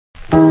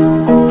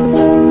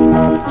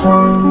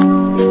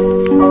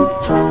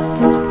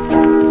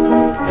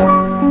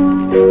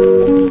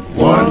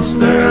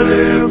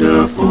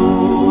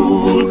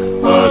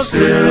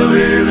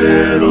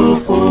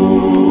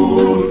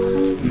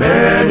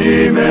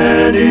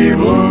many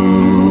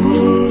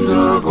moons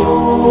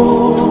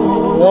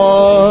ago.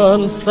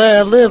 Once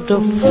there lived a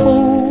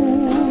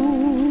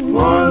fool.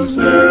 Once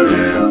there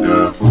lived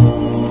a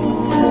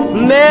fool.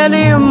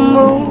 Many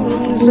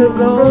moons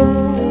ago.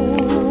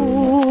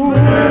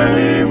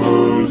 Many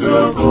moons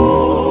ago.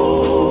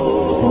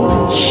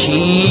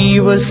 She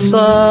was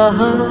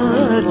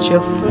such a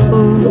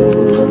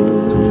fool.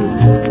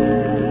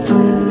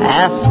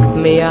 Ask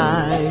me,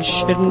 I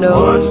should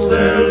know. Once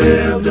there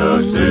lived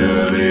a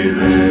silly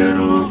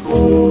little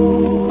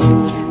fool.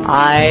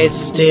 I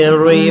still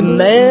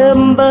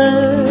remember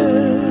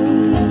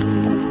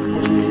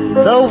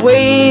the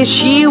way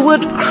she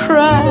would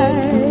cry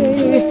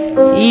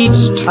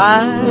each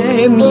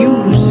time you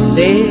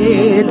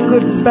said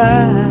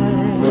goodbye,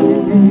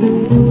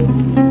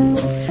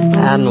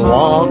 and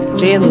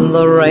walked in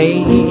the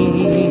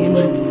rain,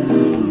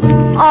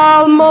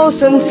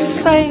 almost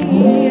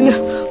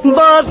insane.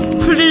 But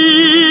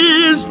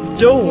please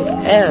don't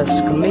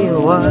ask me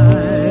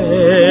why.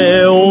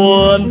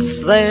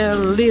 Once there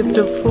lived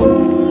a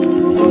fool,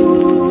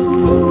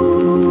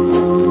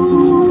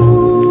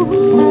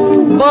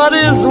 but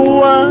as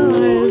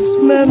wise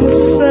men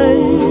say,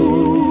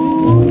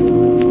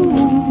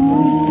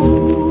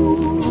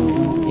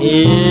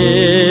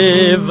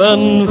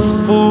 even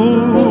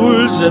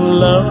fools in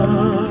love,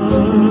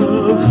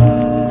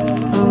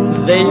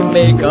 they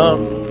make up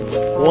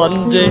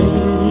one day.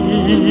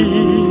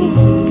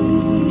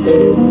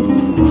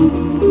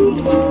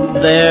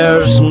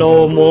 There's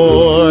no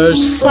more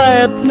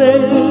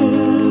sadness,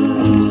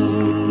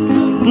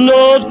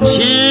 no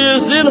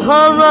tears in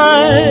her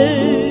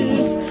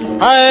eyes.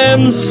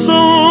 I'm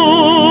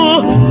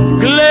so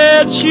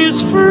glad she's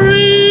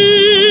free.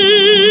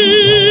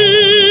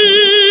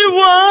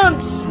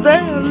 Once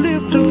there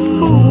lived a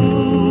fool.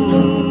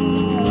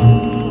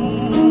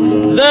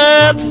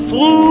 That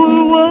fool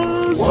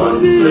was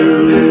Once me.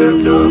 there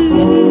lived a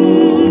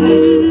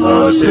fool,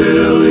 a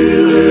silly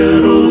little